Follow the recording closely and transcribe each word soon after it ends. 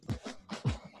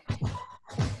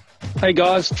Hey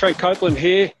guys, Trent Copeland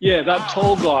here. Yeah, that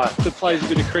tall guy that plays a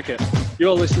bit of cricket.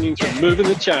 You're listening to Moving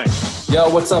the Chain. Yo,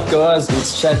 what's up guys?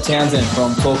 It's Townsend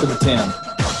from Talk of the Town.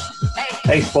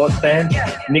 Hey sports fans,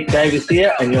 Nick Davis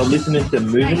here and you're listening to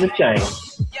Moving the Chain.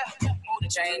 Move the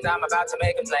chains, I'm about to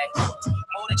make a play.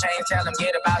 Move the chains, tell them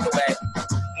get about the way.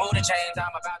 Move the chains, I'm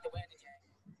about to win the game.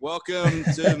 Welcome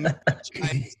to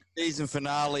season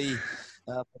finale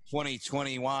for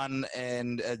 2021,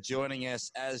 and joining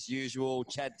us as usual,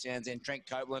 Chad Townsend, Trent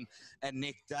Copeland, and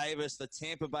Nick Davis. The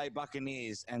Tampa Bay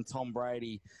Buccaneers and Tom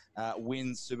Brady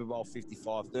wins Super Bowl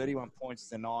 55, 31 points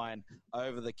to 9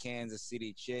 over the Kansas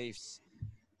City Chiefs.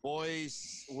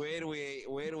 Boys, where do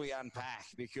we unpack?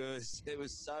 Because there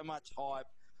was so much hype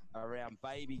around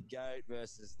Baby Goat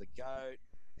versus the Goat,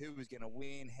 who was going to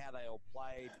win, how they all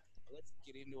played. Let's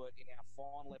get into it in our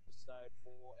final episode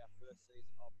for our first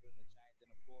season of Moving the Chains.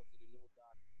 And of course, it is all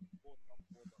done for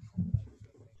top4.com.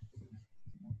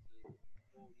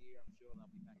 All year, I'm sure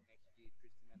they'll be back next year.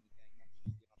 Tristan and the gang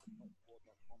next year on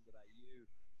top4.com.au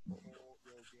for all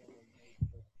your gambling needs.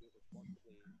 Let's do it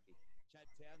responsibly.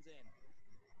 Chad Townsend,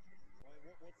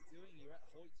 what's doing? You're at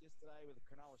Hoyts yesterday with the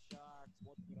Cronulla Sharks,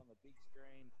 watching it on the big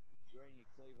screen, wearing your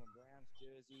Cleveland Browns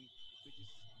jersey. Could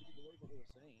you believe what we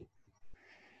were seeing?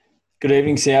 Good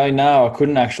evening, Sally. No, I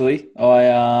couldn't actually.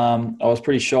 I was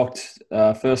pretty shocked.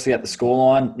 Firstly, at the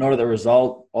scoreline, not at the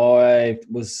result. I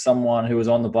was someone who was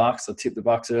on the Bucks. I tipped the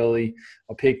Bucks early.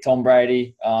 I picked Tom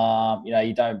Brady.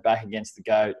 You don't back against the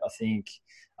GOAT. I think,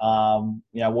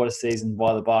 what a season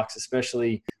by the Bucks,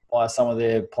 especially by some of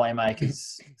their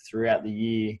playmakers throughout the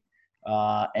year.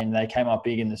 And they came up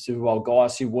big in the Super Bowl.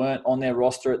 Guys who weren't on their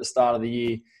roster at the start of the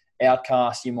year,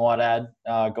 outcasts, you might add,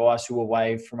 guys who were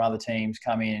waived from other teams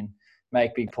come in,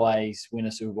 make big plays, win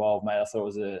a Super Bowl, mate. I thought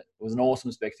it was an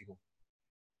awesome spectacle.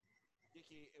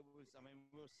 Dickie, we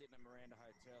were sitting at Miranda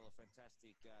Hotel, a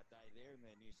fantastic day there in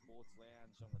their new sports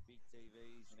lounge on the big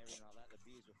TVs and everything like that. The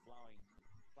beers were flowing.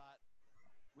 But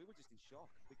we were just in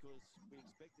shock because we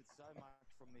expected so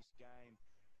much from this game.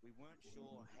 We weren't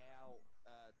sure how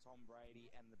Tom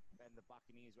Brady and the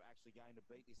Buccaneers were actually going to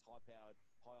beat this high-powered,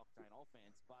 high-octane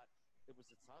offense, but it was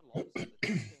the total opposite.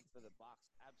 The defense for the Bucs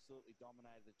absolutely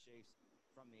dominated the Chiefs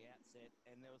from the outset,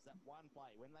 and there was that one play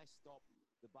when they stopped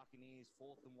the Buccaneers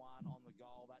 4th and 1 on the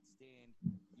goal, that stand.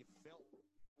 You felt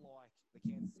like the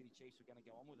Kansas City Chiefs were going to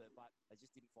go on with it, but they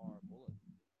just didn't fire a bullet.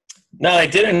 No, they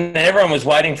didn't. Everyone was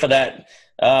waiting for that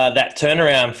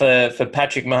turnaround for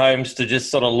Patrick Mahomes to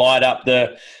just sort of light up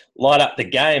the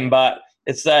game. But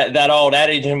it's that old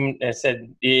adage, and I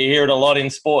said you hear it a lot in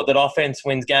sport, that offense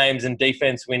wins games and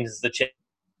defense wins the championship.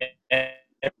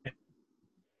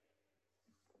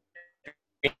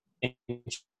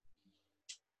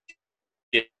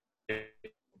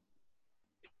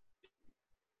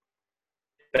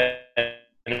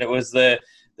 And it was the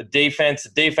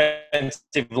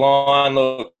defensive line.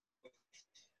 Look,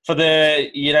 for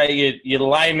your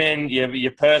layman,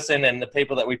 your person, and the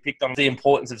people that we picked on the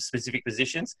importance of specific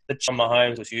positions, the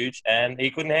Mahomes was huge, and he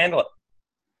couldn't handle it.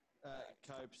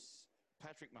 Copes,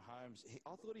 Patrick Mahomes, I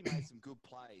thought he made some good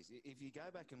plays. If you go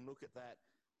back and look at that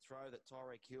throw that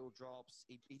Tyreek Hill drops,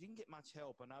 he didn't get much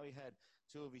help. I know he had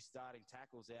 2 of his starting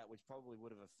tackles out, which probably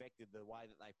would have affected the way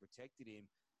that they protected him,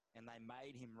 and they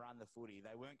made him run the footy.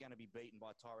 They weren't going to be beaten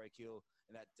by Tyreek Hill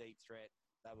and that deep threat.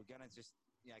 They were going to just,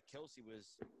 Kelsey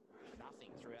was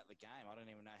nothing throughout the game. I don't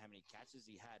even know how many catches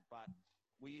he had, but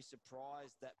were you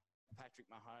surprised that Patrick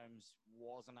Mahomes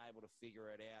wasn't able to figure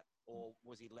it out, or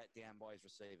was he let down by his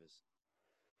receivers?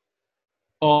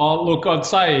 Oh, look, I'd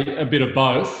say a bit of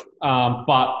both.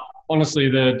 But honestly,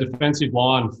 the defensive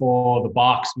line for the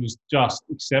Bucs was just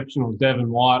exceptional. Devin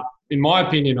White, in my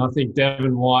opinion, I think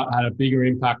Devin White had a bigger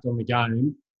impact on the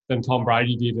game than Tom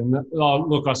Brady did. And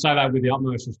look, I say that with the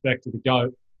utmost respect to the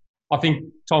GOAT. I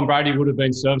think Tom Brady would have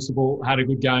been serviceable, had a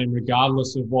good game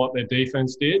regardless of what their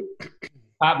defense did.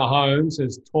 Pat Mahomes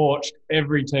has torched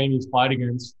every team he's played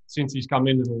against since he's come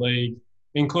into the league,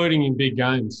 including in big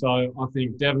games. So I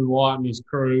think Devin White and his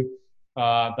crew,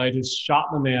 they just shut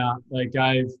them out. They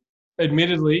gave,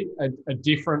 admittedly, a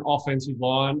different offensive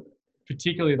line,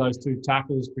 particularly those 2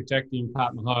 tackles protecting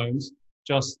Pat Mahomes,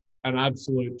 just an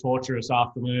absolute torturous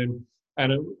afternoon.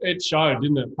 And it showed,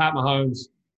 didn't it? Pat Mahomes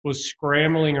was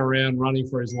scrambling around, running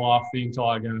for his life the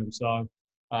entire game. So,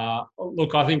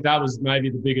 look, I think that was maybe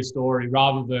the biggest story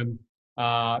rather than,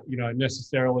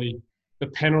 necessarily the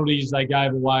penalties they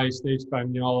gave away. Steve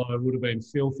Spagnuolo would have been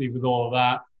filthy with all of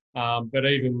that. But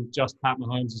even just Pat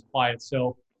Mahomes' play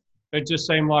itself, it just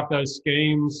seemed like those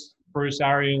schemes Bruce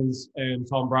Arians and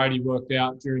Tom Brady worked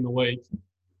out during the week.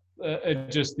 It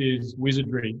just is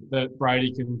wizardry that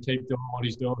Brady can keep doing what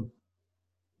he's doing.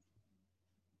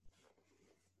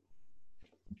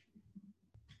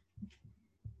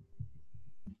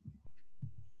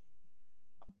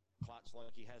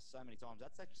 so many times,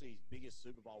 that's actually his biggest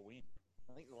Super Bowl win.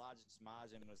 I think the largest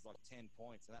margin was like 10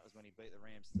 points, and that was when he beat the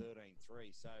Rams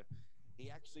 13-3. So he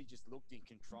actually just looked in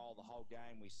control the whole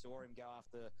game. We saw him go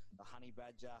after the Honey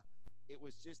Badger. It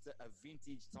was just a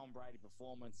vintage Tom Brady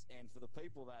performance. And for the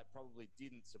people that probably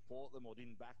didn't support them or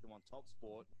didn't back them on Top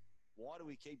Sport, why do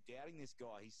we keep doubting this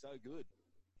guy? He's so good.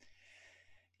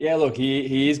 Yeah, look,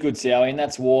 he is good, Sowie, and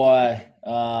that's why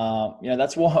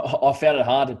that's why I found it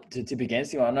hard to tip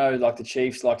against him. I know, like the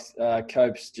Chiefs, like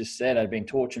Copes just said, have been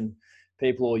torching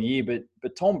people all year,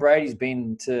 but Tom Brady's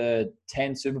been to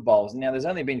 10 Super Bowls. Now, there's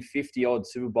only been 50-odd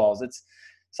Super Bowls. That's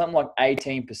something like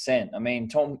 18%. I mean,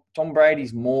 Tom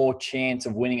Brady's more chance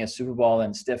of winning a Super Bowl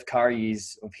than Steph Curry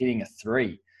is of hitting a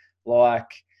 3. Like,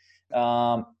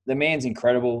 the man's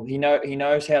incredible. He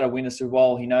knows how to win a Super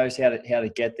Bowl. He knows how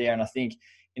to get there, and I think,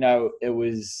 it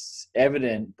was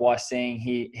evident by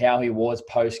seeing how he was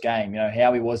post-game,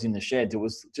 how he was in the sheds. It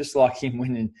was just like him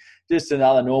winning just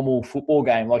another normal football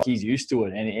game, like he's used to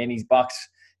it. And his Bucks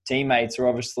teammates are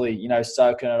obviously,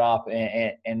 soaking it up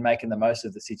and making the most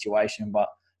of the situation.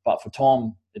 But for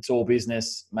Tom, it's all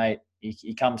business, mate.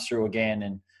 He comes through again,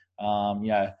 and,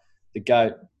 the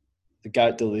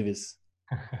GOAT delivers.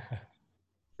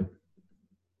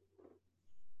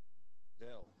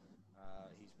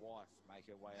 His wife make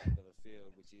her way out to the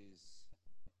field, which is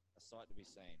a sight to be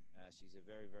seen. She's a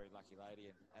very, very lucky lady,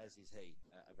 and as is he,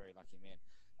 a very lucky man.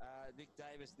 Nick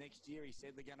Davis next year, he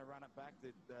said they're going to run it back,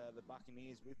 the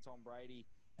Buccaneers with Tom Brady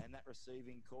and that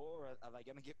receiving core. Are they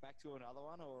going to get back to another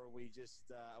one, or are we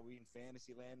in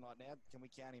fantasy land right now? Can we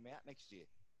count him out next year?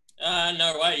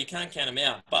 No way, you can't count him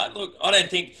out. But look, I don't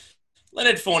think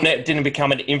Leonard Fournette didn't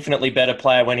become an infinitely better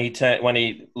player when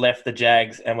he left the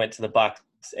Jags and went to the Bucs.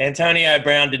 Antonio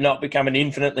Brown did not become an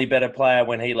infinitely better player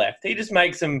when he left. He just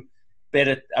makes them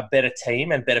a better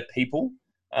team and better people.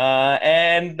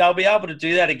 And they'll be able to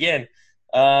do that again.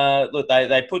 Look,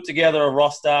 they put together a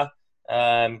roster.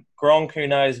 Gronk, who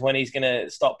knows when he's going to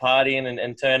stop partying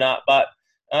and turn up. But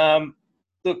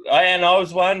look, I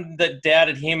was one that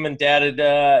doubted him and doubted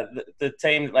the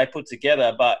team that they put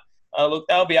together. But look,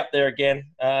 they'll be up there again.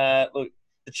 Look,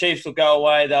 the Chiefs will go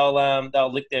away.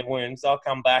 They'll lick their wounds. They'll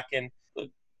come back, and look,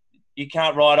 you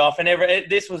can't write off. And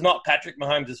this was not Patrick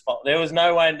Mahomes' fault. There was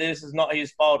no way. This is not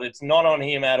his fault. It's not on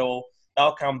him at all.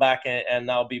 They'll come back and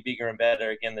they'll be bigger and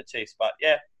better again, the Chiefs. But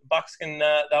yeah, the Bucks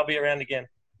they'll be around again.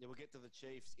 Yeah, we'll get to the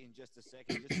Chiefs in just a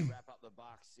second. Just to wrap up the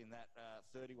Bucks in that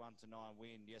 31-9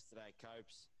 win yesterday,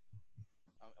 Copes.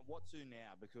 What to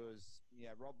now? Because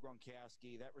Rob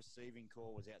Gronkowski, that receiving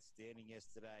core was outstanding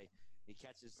yesterday. He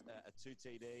catches 2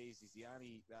 TDs. He's the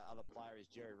only other player,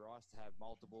 is Jerry Rice, to have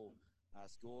multiple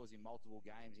scores in multiple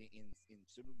games in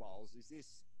Super Bowls. Is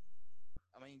this?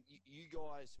 I mean, you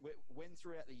guys, when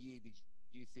throughout the year did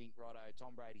you think, righto,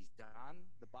 Tom Brady's done,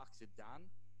 the Bucks are done?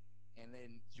 And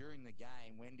then during the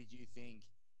game, when did you think,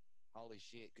 holy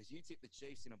shit? Because you tipped the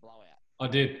Chiefs in a blowout.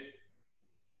 I did.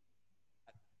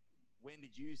 When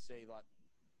did you see, like,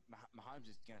 Mahomes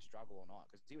is going to struggle or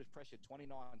not? Because he was pressured 29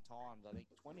 times. I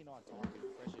think 29 times he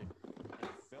was pressured.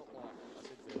 And it felt like, I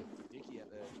said to Dickie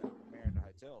at the Marriott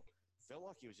Hotel, felt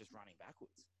like he was just running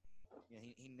backwards.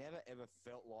 He never, ever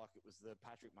felt like it was the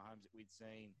Patrick Mahomes that we'd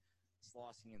seen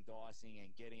slicing and dicing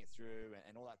and getting it through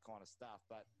and all that kind of stuff.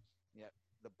 But,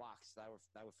 the Bucks, they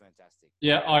were fantastic.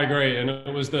 Yeah, I agree. And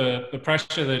it was the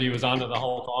pressure that he was under the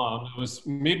whole time. It was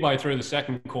midway through the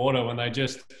second quarter when they'd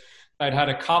had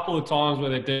a couple of times where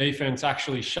their defense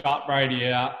actually shut Brady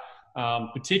out.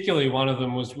 Particularly one of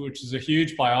them which is a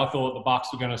huge play. I thought the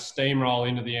Bucks were going to steamroll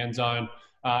into the end zone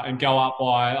and go up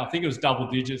by, I think it was double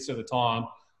digits at the time.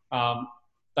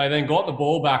 They then got the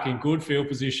ball back in good field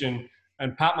position,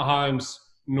 and Pat Mahomes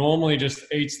normally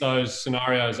just eats those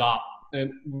scenarios up.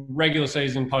 And regular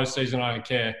season, postseason, I don't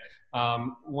care.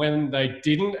 When they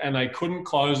didn't and they couldn't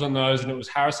close on those, and it was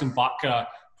Harrison Butker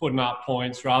putting up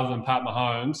points rather than Pat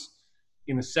Mahomes,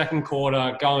 in the second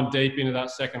quarter, going deep into that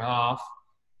second half,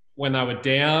 when they were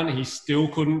down, he still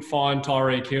couldn't find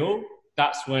Tyreek Hill.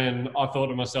 That's when I thought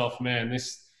to myself, man,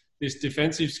 this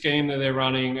defensive scheme that they're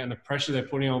running and the pressure they're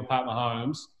putting on Pat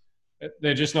Mahomes,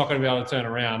 they're just not going to be able to turn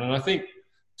around. And I think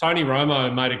Tony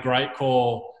Romo made a great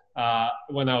call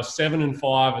when they were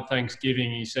 7-5 at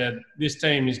Thanksgiving. He said, this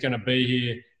team is going to be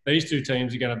here. These two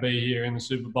teams are going to be here in the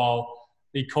Super Bowl.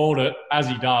 He called it, as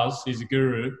he does. He's a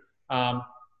guru.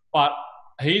 But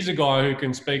he's a guy who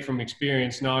can speak from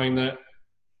experience, knowing that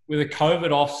with a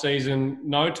COVID off-season,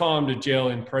 no time to gel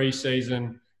in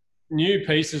pre-season, new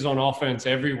pieces on offense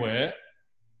everywhere.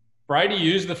 Brady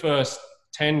used the first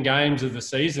 10 games of the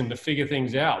season to figure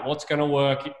things out. What's going to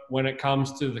work when it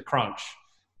comes to the crunch?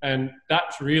 And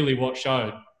that's really what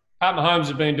showed. Pat Mahomes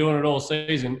had been doing it all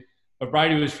season, but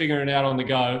Brady was figuring it out on the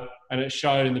go, and it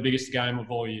showed in the biggest game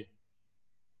of all year.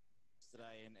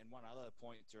 Today, and one other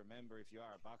point to remember if you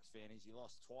are a Bucs fan is you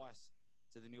lost twice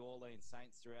to the New Orleans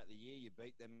Saints throughout the year. You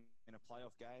beat them in a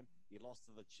playoff game. You lost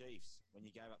to the Chiefs when you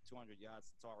gave up 200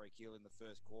 yards to Tyreek Hill in the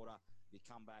first quarter. You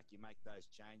come back, you make those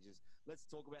changes. Let's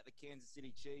talk about the Kansas City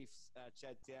Chiefs,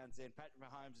 Chad Townsend. Patrick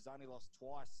Mahomes has only lost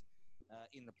twice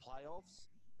in the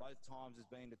playoffs. Both times has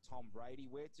been to Tom Brady.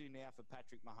 Where to now for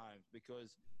Patrick Mahomes?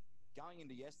 Because going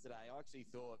into yesterday, I actually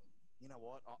thought, you know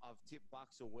what, I've tipped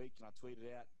Bucks a week, and I tweeted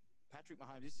out, Patrick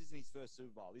Mahomes, this isn't his first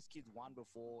Super Bowl. This kid's won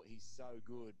before. He's so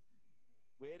good.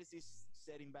 Where does this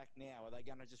set him back now? Are they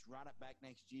going to just run it back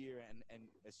next year and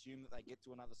assume that they get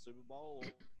to another Super Bowl?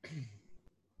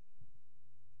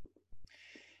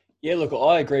 Yeah, look,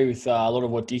 I agree with a lot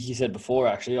of what Dickie said before,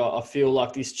 actually. I feel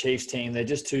like this Chiefs team, they're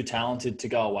just too talented to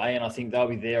go away, and I think they'll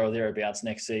be there or thereabouts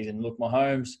next season. Look,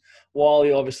 Mahomes, while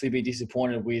he'll obviously be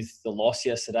disappointed with the loss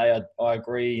yesterday, I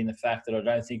agree in the fact that I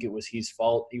don't think it was his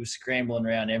fault. He was scrambling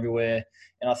around everywhere,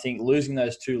 and I think losing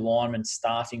those two linemen,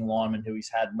 starting linemen who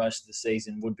he's had most of the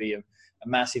season, would be a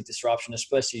massive disruption,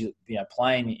 especially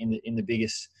playing in the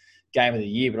biggest game of the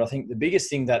year. But I think the biggest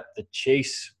thing that the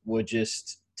Chiefs were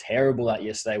just terrible at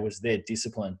yesterday was their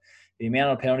discipline. The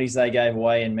amount of penalties they gave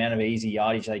away and amount of easy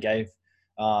yardage they gave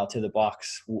to the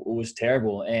Bucs was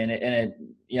terrible, and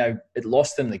it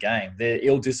lost them the game. They're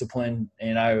ill-disciplined,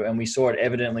 and we saw it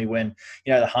evidently when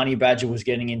the honey badger was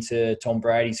getting into Tom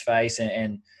Brady's face,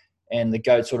 and the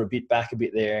goat sort of bit back a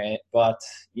bit there. But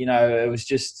it was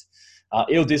just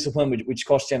ill-discipline, which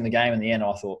cost them the game in the end,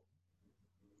 I thought.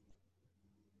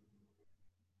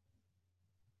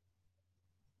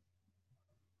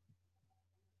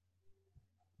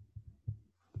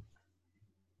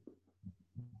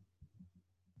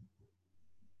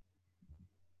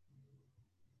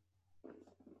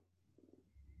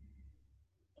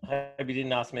 I hope you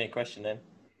didn't ask me a question then.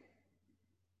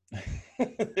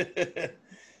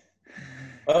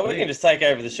 Well, we can just take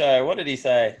over the show. What did he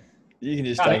say? You can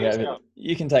just take over.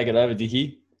 You can take it over,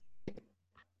 Dickie.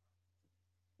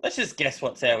 Let's just guess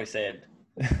what Sowie said.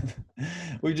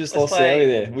 We've just lost Sowie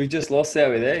there. We've just lost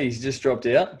Sowie there. He's just dropped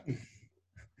out.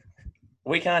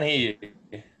 We can't hear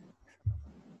you.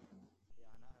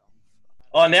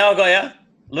 Oh, now I got you. A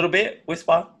little bit.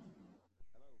 Whisper.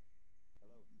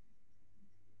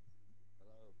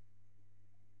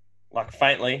 Like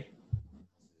faintly.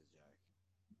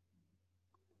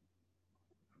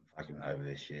 Fucking over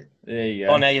this shit. There you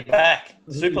go. Oh, now you're back.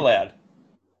 Super loud.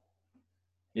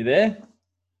 You there?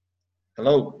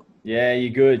 Hello. Yeah,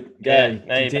 you're good. Go.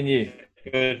 Yeah, continue.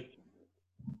 Good.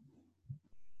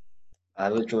 I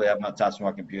literally have not touched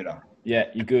my computer. Yeah,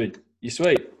 you're good. You're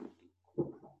sweet.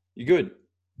 You're good.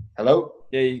 Hello?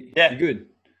 Yeah, you're good.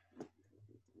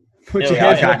 There we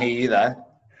I go. can't hear you though.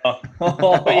 Oh.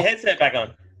 Put your headset back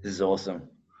on. This is awesome.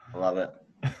 I love it.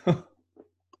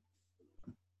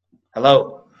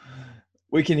 Hello?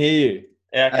 We can hear you.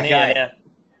 Yeah, I can hear you now.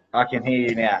 I can hear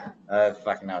you now. I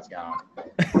fucking know what's going on.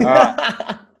 All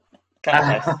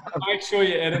right. Make sure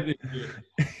you edit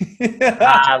this.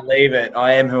 Leave it.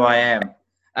 I am who I am.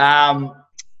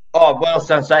 What else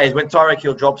I was say is when Tyreek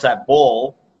Hill drops that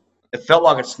ball, it felt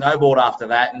like it snowballed after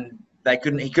that, and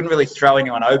he couldn't really throw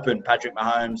anyone open, Patrick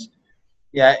Mahomes.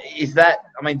 Yeah,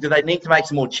 do they need to make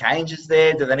some more changes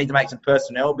there? Do they need to make some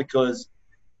personnel? Because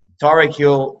Tyreek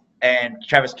Hill and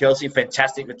Travis Kelce,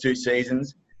 fantastic for 2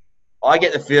 seasons. I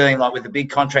get the feeling like with the big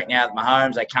contract now with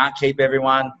Mahomes, they can't keep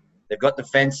everyone. They've got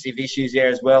defensive issues there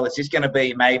as well. Is this going to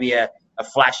be maybe a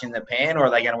flash in the pan, or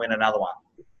are they going to win another one?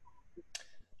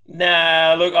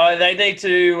 No, look, they need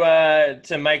to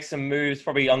make some moves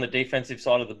probably on the defensive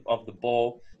side of the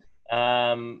ball.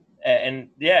 And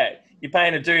yeah, you're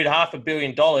paying a dude $500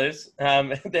 million.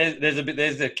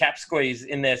 There's a cap squeeze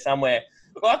in there somewhere.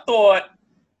 Look, I thought,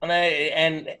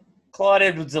 and Clyde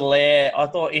Edwards-Helaire, I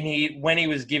thought when he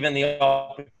was given the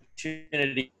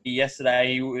opportunity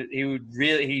yesterday,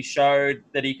 he showed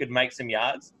that he could make some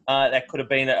yards. That could have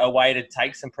been a way to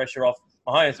take some pressure off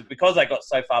Mahomes, but because they got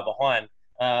so far behind,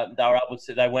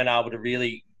 they weren't able to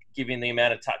really give him the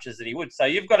amount of touches that he would. So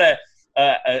you've got a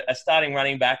starting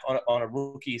running back on a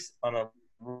rookie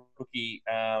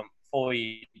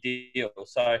 4-year deal.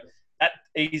 So that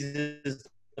eases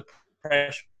the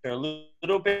pressure a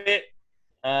little bit.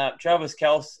 Travis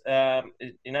Kelce,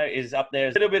 is up there.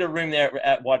 There's a little bit of room there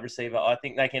at wide receiver. I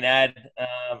think they can add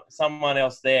someone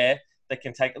else there that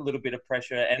can take a little bit of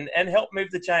pressure and help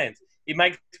move the chains. He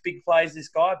makes big plays, this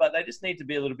guy, but they just need to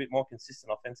be a little bit more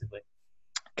consistent offensively.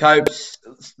 Copes,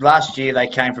 last year they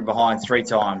came from behind 3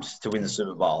 times to win the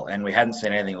Super Bowl, and we hadn't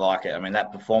seen anything like it. I mean,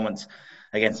 that performance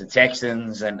against the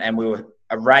Texans, and we were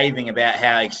raving about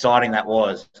how exciting that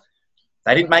was.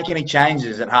 They didn't make any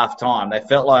changes at halftime. They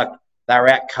felt like they were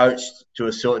out-coached to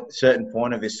a certain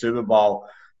point of this Super Bowl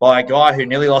by a guy who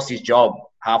nearly lost his job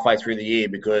halfway through the year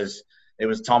because it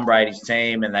was Tom Brady's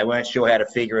team and they weren't sure how to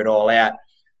figure it all out.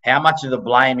 How much of the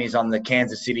blame is on the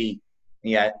Kansas City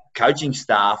coaching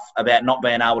staff about not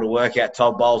being able to work out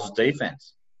Todd Bowles'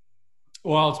 defense?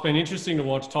 Well, it's been interesting to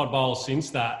watch Todd Bowles since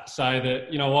that say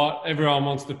that, you know what, everyone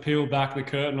wants to peel back the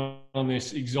curtain on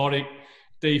this exotic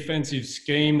defensive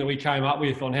scheme that we came up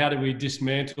with on how did we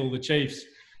dismantle the Chiefs.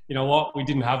 You know what, we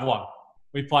didn't have one.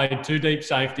 We played 2 deep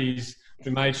safeties.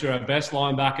 We made sure our best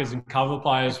linebackers and cover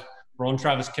players were on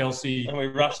Travis Kelce. And we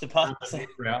rushed the pass.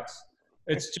 Routes.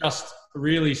 It's just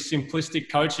really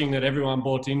simplistic coaching that everyone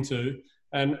bought into.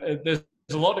 And there's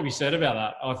a lot to be said about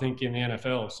that, I think, in the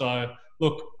NFL. So,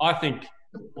 look, I think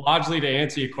largely to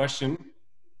answer your question,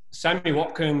 Sammy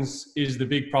Watkins is the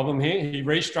big problem here. He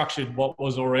restructured what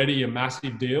was already a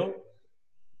massive deal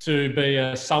to be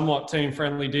a somewhat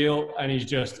team-friendly deal, and he's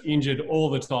just injured all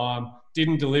the time,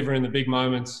 didn't deliver in the big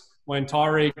moments. When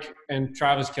Tyreek and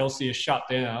Travis Kelce are shut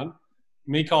down,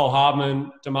 Mecole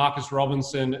Hardman, Demarcus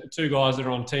Robinson, 2 guys that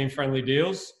are on team-friendly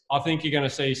deals, I think you're going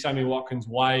to see Sammy Watkins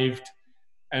waived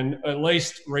and at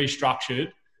least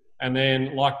restructured. And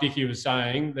then, like Dickie was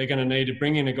saying, they're going to need to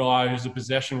bring in a guy who's a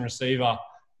possession receiver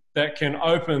that can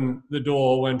open the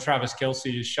door when Travis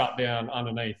Kelce is shut down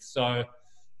underneath. So,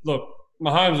 look,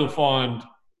 Mahomes will find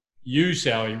you,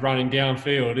 Sally, running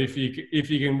downfield if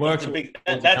you can work.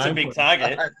 That's a big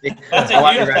target. That's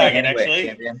a huge target,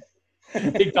 actually.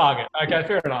 Big target. Okay,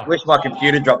 fair enough. Wish my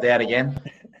computer dropped out again.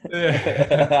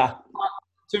 Yeah.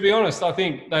 To be honest, I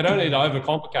think they don't need to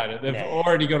overcomplicate it. They've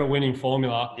already got a winning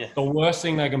formula. Yeah. The worst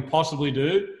thing they can possibly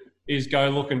do is go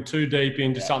looking too deep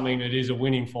into something that is a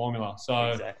winning formula.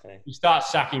 So you start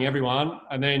sacking everyone,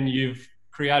 and then you've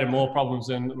created more problems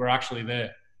than were actually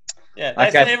there. Yeah,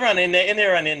 everyone in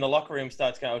there and in the locker room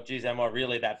starts going, oh, geez, am I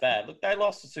really that bad? Look, they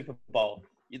lost the Super Bowl.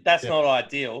 That's not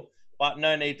ideal, but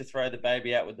no need to throw the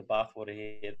baby out with the bathwater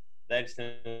here. They just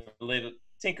leave it,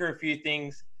 tinker a few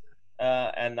things,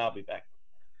 and they'll be back.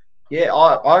 Yeah,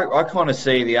 I kind of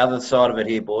see the other side of it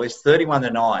here, boys.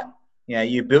 31-9. You know,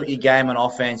 you built your game on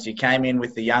offense. You came in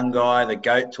with the young guy, the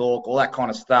GOAT talk, all that kind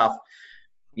of stuff.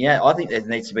 Yeah, I think there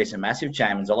needs to be some massive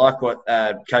changes. I like what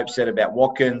Cope said about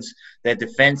Watkins. Their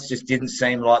defense just didn't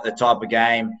seem like the type of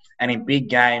game. And in big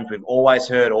games, we've always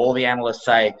heard all the analysts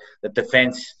say that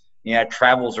defense,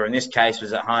 travels, or in this case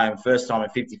was at home. First time in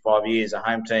 55 years, a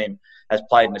home team has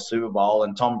played in the Super Bowl.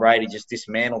 And Tom Brady just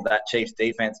dismantled that Chiefs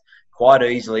defense quite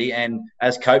easily. And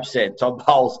as Cope said, Todd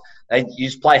Bowles, they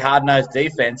just play hard-nosed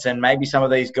defense. And maybe some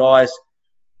of these guys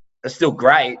are still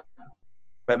great,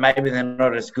 but maybe they're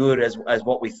not as good as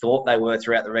what we thought they were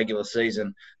throughout the regular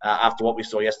season. After what we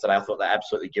saw yesterday, I thought they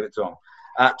absolutely give it to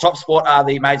them. Top Sport are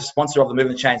the major sponsor of the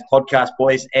Moving the Chains podcast,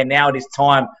 boys. And now it is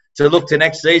time to look to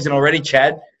next season already,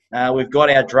 Chad. We've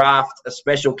got our draft, a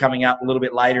special coming up a little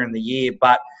bit later in the year,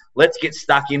 but let's get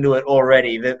stuck into it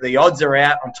already. The odds are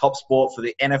out on Top Sport for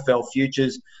the NFL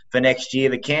futures for next year.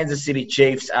 The Kansas City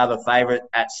Chiefs are the favourite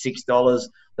at $6.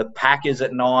 The Packers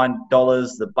at $9.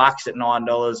 The Bucks at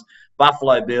 $9.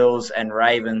 Buffalo Bills and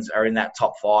Ravens are in that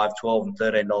top 5, $12 and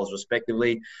 $13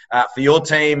 respectively. For your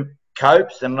team,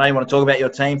 Copes, and I know you want to talk about your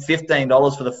team,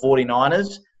 $15 for the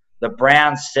 49ers. The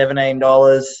Browns, $17.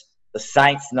 The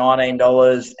Saints,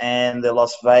 $19. And the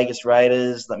Las Vegas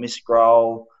Raiders, let me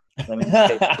scroll. Let me keep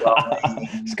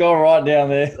scrolling. Scroll right down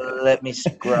there. Let me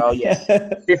scroll,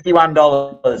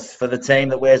 $51 for the team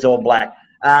that wears all black.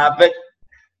 But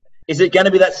is it going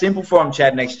to be that simple for them,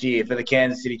 Chad, next year for the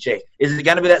Kansas City Chiefs? Is it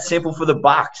going to be that simple for the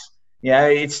Bucks?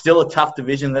 It's still a tough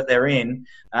division that they're in.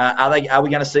 Are we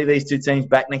going to see these two teams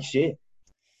back next year?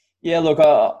 Yeah, look,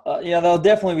 they'll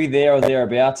definitely be there or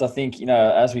thereabouts. I think,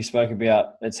 as we spoke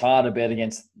about, it's hard to bet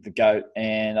against the GOAT.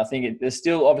 And I think there's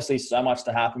still obviously so much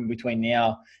to happen between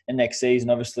now and next season.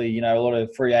 Obviously, a lot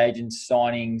of free agents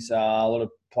signings, a lot of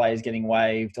players getting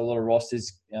waived, a lot of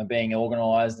rosters being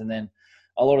organised, and then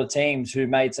a lot of teams who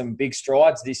made some big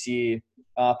strides this year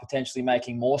are potentially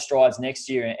making more strides next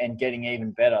year and getting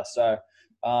even better. So,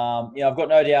 I've got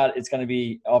no doubt it's going to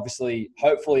be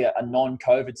hopefully a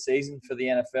non-COVID season for the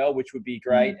NFL, which would be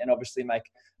great and obviously make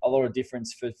a lot of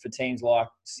difference for teams like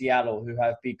Seattle who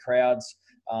have big crowds.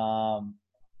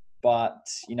 But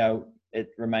it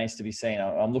remains to be seen.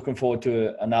 I'm looking forward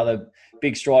to another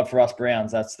big stride for us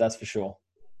Browns. That's for sure.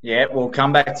 Yeah, we'll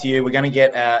come back to you. We're going to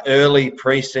get early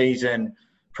pre-season,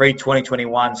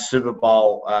 pre-2021 Super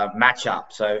Bowl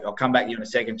matchup. So I'll come back to you in a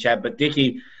second, Chad. But,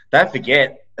 Dickie, don't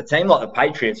forget, a team like the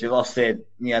Patriots, who lost the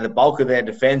bulk of their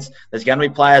defence, there's going to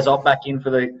be players off back in for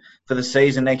the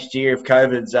season next year if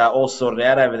COVID's all sorted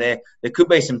out over there. There could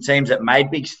be some teams that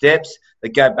made big steps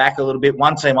that go back a little bit.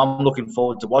 One team I'm looking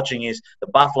forward to watching is the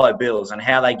Buffalo Bills and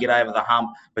how they get over the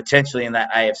hump potentially in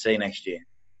that AFC next year.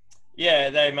 Yeah,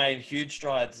 they made huge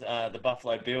strides, the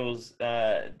Buffalo Bills,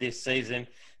 this season.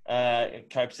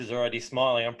 Copes is already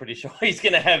smiling. I'm pretty sure he's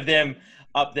going to have them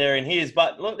up there in his.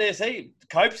 But look, there's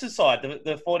Copes' side,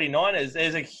 the 49ers.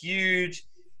 There's a huge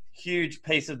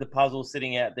piece of the puzzle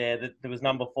sitting out there that was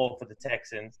number 4 for the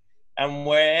Texans. And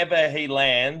wherever he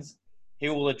lands, he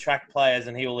will attract players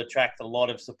and he will attract a lot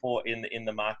of support in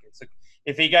the market. So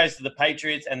if he goes to the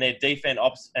Patriots and their defense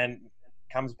ops and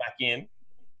comes back in,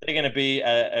 they're going to be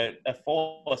a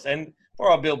force. And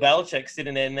poor old Bill Belichick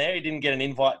sitting in there, he didn't get an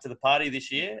invite to the party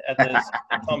this year at the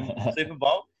Super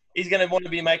Bowl. He's going to want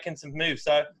to be making some moves.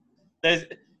 So there's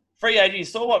free agency. You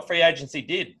saw what free agency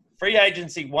did. Free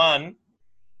agency won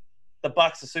the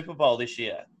Bucks a Super Bowl this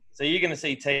year. So you're going to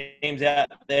see teams out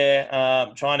there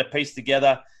trying to piece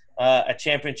together a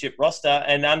championship roster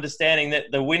and understanding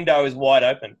that the window is wide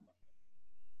open.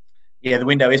 Yeah, the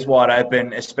window is wide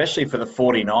open, especially for the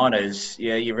 49ers.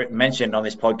 Yeah, you've mentioned on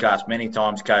this podcast many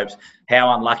times, Copes,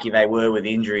 how unlucky they were with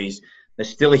injuries. There's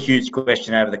still a huge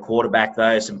question over the quarterback,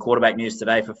 though. Some quarterback news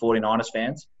today for 49ers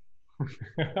fans.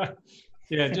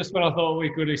 Yeah, just when I thought we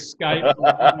could escape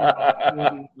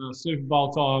Super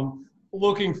Bowl time.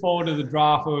 Looking forward to the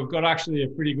draft. We've got actually a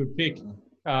pretty good pick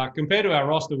compared to our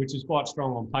roster, which is quite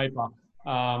strong on paper.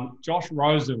 Josh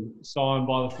Rosen signed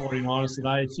by the 49ers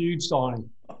today. Huge signing.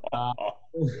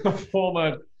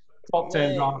 Former top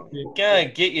 10 draft pick. Go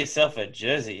and get yourself a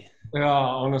jersey. Yeah,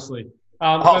 honestly.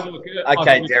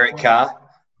 Okay, Derek Carr.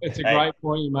 It's a great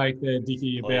point you make there,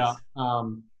 Dickie, about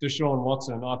Deshaun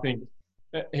Watson. I think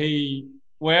that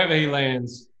wherever he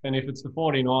lands, and if it's the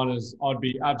 49ers, I'd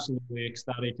be absolutely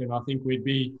ecstatic, and I think we'd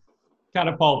be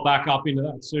catapult back up into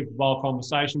that Super Bowl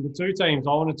conversation. The two teams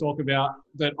I want to talk about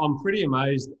that I'm pretty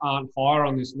amazed aren't higher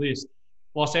on this list.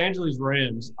 Los Angeles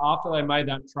Rams, after they made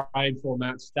that trade for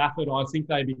Matt Stafford, I think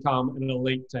they become an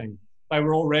elite team. They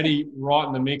were already right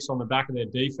in the mix on the back of their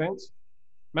defense.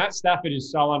 Matt Stafford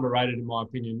is so underrated, in my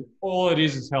opinion. All it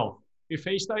is health. If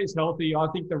he stays healthy, I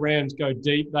think the Rams go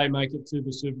deep. They make it to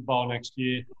the Super Bowl next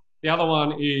year. The other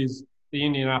one is the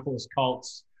Indianapolis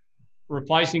Colts.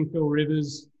 Replacing Phil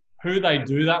Rivers, who they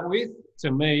do that with,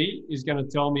 to me, is going to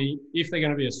tell me if they're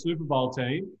going to be a Super Bowl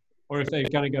team or if they're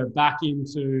going to go back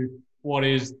into what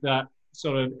is that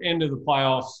sort of end of the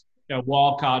playoffs,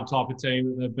 wild card type of team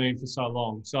that they've been for so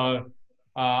long. So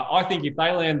I think if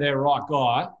they land their right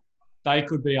guy, they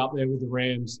could be up there with the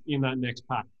Rams in that next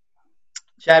pack.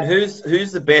 Chad, who's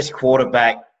the best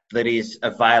quarterback that is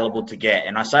available to get?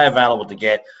 And I say available to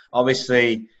get,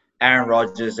 obviously Aaron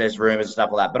Rodgers, there's rumours and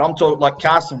stuff like that. But I'm talking like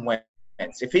Carson Wentz.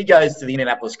 If he goes to the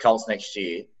Indianapolis Colts next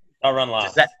year, I'll run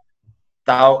last.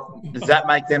 Does that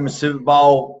make them a Super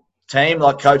Bowl team,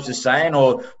 like Coach is saying,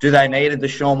 or do they need a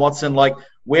Deshaun Watson? Like,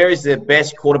 where is the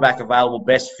best quarterback available,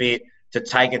 best fit to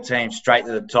take a team straight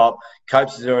to the top?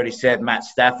 Coach has already said Matt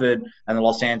Stafford and the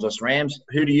Los Angeles Rams.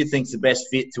 Who do you think is the best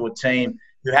fit to a team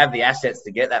who have the assets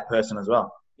to get that person as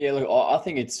well? Yeah, look, I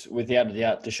think it's without a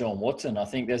doubt Deshaun Watson. I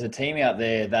think there's a team out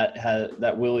there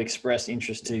that will express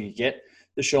interest to get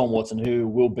Deshaun Watson, who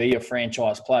will be a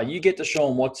franchise player. You get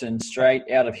Deshaun Watson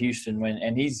straight out of Houston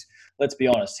and let's be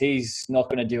honest, he's not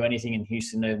going to do anything in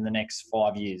Houston in the next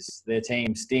 5 years. Their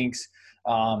team stinks.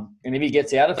 And if he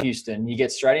gets out of Houston, you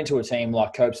get straight into a team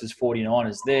like Copes'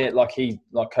 49ers. They're like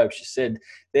Copes just said,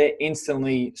 they're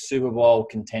instantly Super Bowl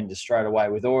contenders straight away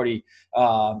with already,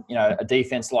 a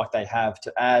defense like they have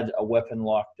to add a weapon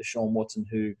like Deshaun Watson,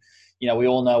 who, we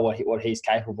all know what he's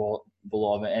capable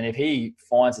of. And if he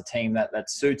finds a team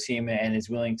that suits him and is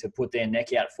willing to put their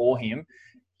neck out for him,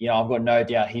 I've got no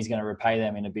doubt he's going to repay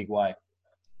them in a big way.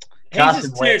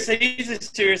 He's a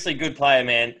seriously good player,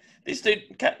 man. This dude,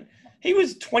 he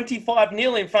was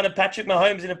 25-0 in front of Patrick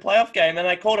Mahomes in a playoff game, and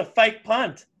they called a fake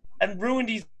punt and ruined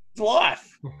his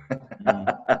life.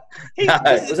 Was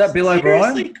that Bill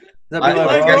O'Brien? Bill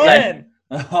O'Brien.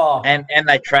 Oh. And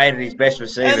they traded his best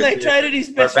receiver. And they traded his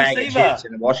best for a bag receiver of chips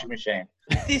in a washing machine.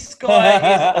 This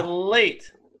guy is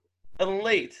elite.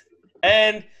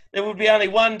 And there would be only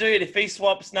one dude if he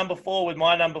swaps number 4 with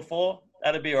my number 4.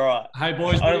 That'd be all right. Hey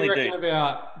boys, what do you reckon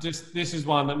about this is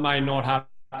one that may not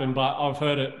happen, but I've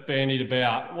heard it bandied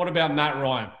about. What about Matt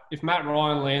Ryan? If Matt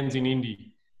Ryan lands in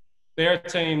Indy, they're a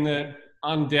team that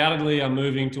undoubtedly are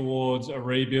moving towards a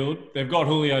rebuild. They've got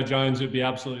Julio Jones, who'd be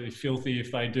absolutely filthy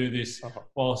if they do this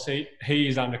whilst he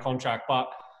is under contract. But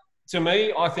to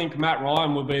me, I think Matt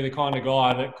Ryan would be the kind of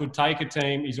guy that could take a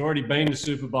team. He's already been to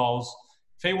Super Bowls.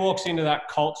 If he walks into that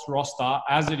Colts roster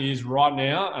as it is right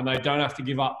now and they don't have to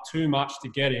give up too much to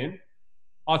get in,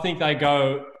 I think they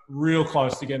go real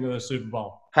close to getting to the Super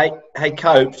Bowl. Hey,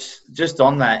 Copes, just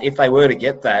on that, if they were to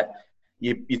get that,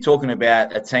 you're talking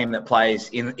about a team that plays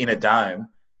in a dome.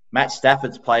 Matt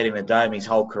Stafford's played in a dome his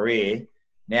whole career.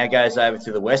 Now goes over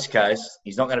to the West Coast.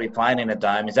 He's not going to be playing in a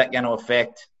dome. Is that going to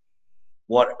affect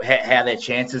how their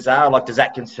chances are? Like, does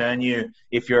that concern you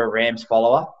if you're a Rams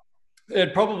follower?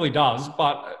 It probably does,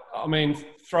 but I mean,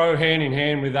 throw hand in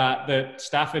hand with that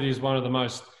Stafford is one of the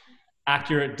most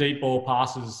accurate deep ball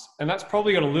passes, and that's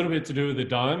probably got a little bit to do with the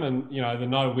dome and the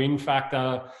no wind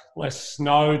factor, less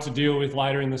snow to deal with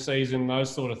later in the season, those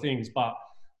sort of things. But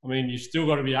I mean, you've still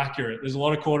got to be accurate. There's a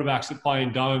lot of quarterbacks that play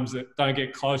in domes that don't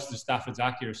get close to Stafford's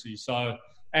accuracy,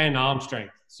 and arm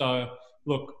strength. So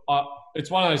look, it's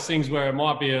one of those things where it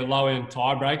might be a low-end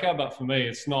tiebreaker, but for me,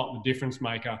 it's not the difference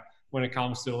maker when it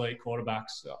comes to elite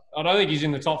quarterbacks. I don't think he's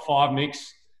in the top 5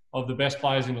 mix of the best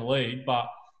players in the league, but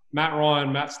Matt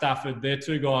Ryan, Matt Stafford, they're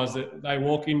two guys that they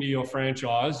walk into your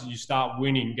franchise, you start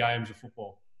winning games of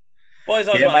football. Boys,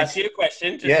 I'd like to ask you a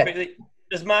question. Quickly.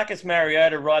 Does Marcus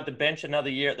Mariota ride the bench another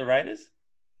year at the Raiders?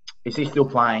 Is he still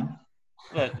playing?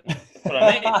 That's what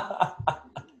I mean.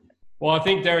 Well, I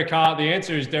think Derek Carr, the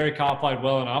answer is Derek Carr played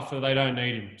well enough that they don't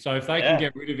need him. So if they can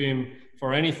get rid of him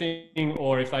for anything,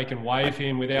 or if they can waive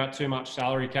him without too much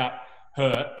salary cap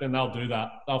hurt, then they'll do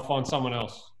that. They'll find someone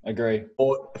else. Agree.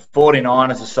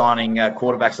 49ers are signing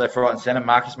quarterbacks left, right and centre.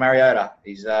 Marcus Mariota,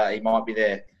 he might be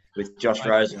there with Josh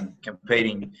Rosen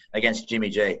competing against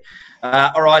Jimmy G.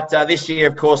 All right, this year,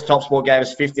 of course, TopSport gave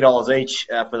us $50 each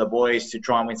for the boys to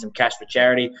try and win some cash for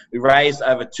charity. We raised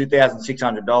over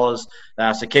 $2,600,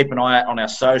 so keep an eye out on our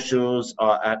socials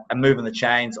and Moving the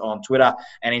Chains on Twitter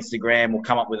and Instagram. We'll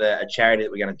come up with a charity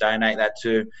that we're going to donate that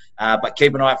to. But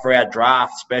keep an eye out for our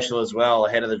draft special as well.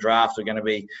 Ahead of the draft, we're going to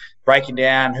be breaking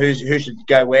down who should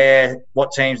go where,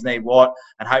 what teams need what,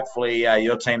 and hopefully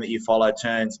your team that you follow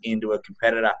turns into a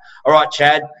competitor. All right,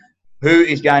 Chad, who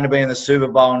is going to be in the Super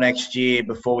Bowl next year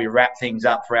before we wrap things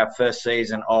up for our first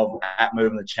season of At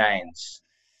Moving the Chains?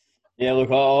 Yeah, look,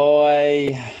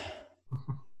 I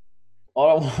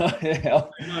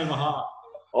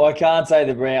can't say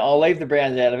the Browns. I'll leave the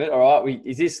Browns out of it. All right.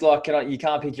 Is this like you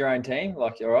can't pick your own team?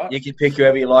 Like, all right. You can pick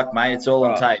whoever you like, mate. It's all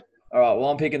on tape. All right. Well,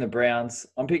 I'm picking the Browns.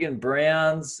 I'm picking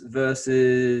Browns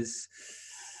versus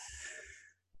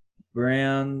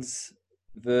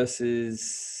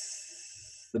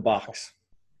the Bucks.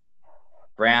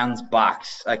 Browns,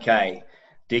 Bucks. Okay.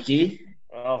 Dickie?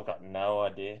 Oh, I've got no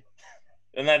idea.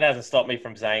 And that hasn't stopped me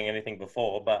from saying anything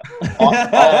before, but I'll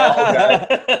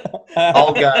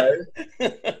go.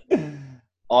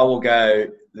 I will go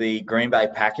the Green Bay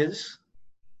Packers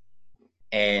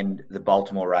and the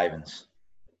Baltimore Ravens.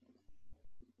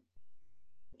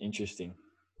 Interesting.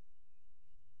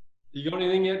 You got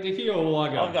anything yet, Dickie, or will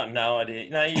I go? I've got no idea.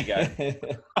 No, you go.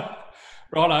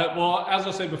 Righto. Well, as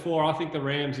I said before, I think the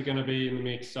Rams are going to be in the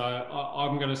mix. So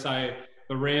I'm going to say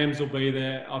the Rams will be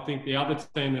there. I think the other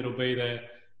team that will be there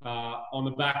on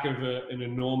the back of an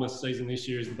enormous season this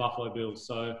year is the Buffalo Bills.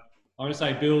 So I'm going to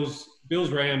say Bills,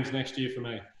 Rams next year for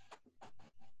me.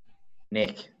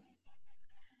 Nick?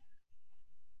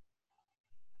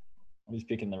 I'm just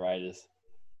picking the Raiders.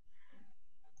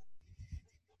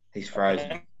 He's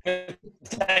frozen.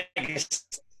 He's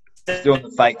doing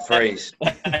the fake freeze.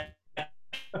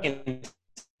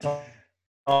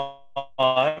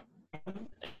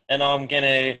 And I'm going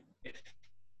to...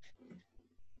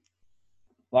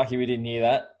 Lucky we didn't hear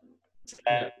that.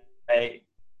 I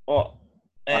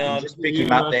can just pick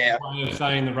him up there.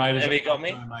 Saying the Raiders. Have you got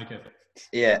me? Make it.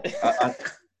 Yeah.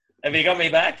 Have you got me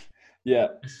back? Yeah.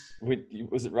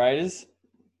 Was it Raiders?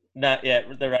 No, yeah,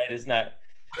 the Raiders, no.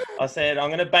 I said I'm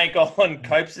going to bank on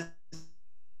Cope's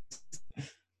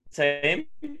team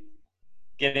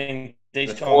getting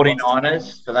these the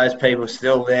 49ers, for those people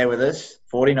still there with us,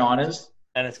 49ers.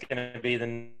 And it's going to be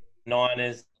the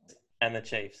Niners and the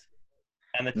Chiefs.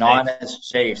 And the Niners,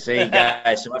 Chiefs. There you go.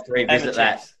 So we'll have to revisit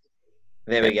that.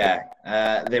 There we go.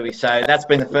 So that's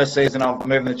been the first season of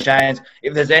Moving the Chains.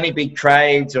 If there's any big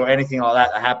trades or anything like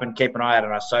that happen, keep an eye out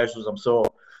on our socials. I'm sure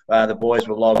the boys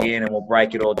will log in and we'll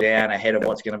break it all down ahead of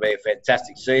what's going to be a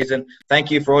fantastic season. Thank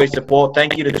you for all your support.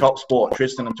 Thank you to TopSport,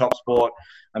 Tristan and TopSport.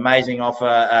 Amazing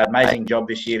offer, amazing job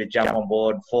this year to jump on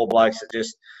board. 4 blokes that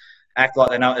just act like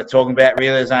they know what they're talking about.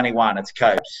 Really, there's only one. It's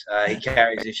Copes. He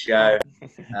carries this show.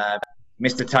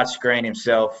 Mr. Touchscreen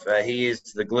himself. He is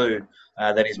the glue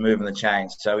that is moving the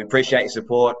chains. So we appreciate your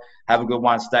support. Have a good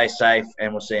one. Stay safe,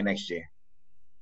 and we'll see you next year.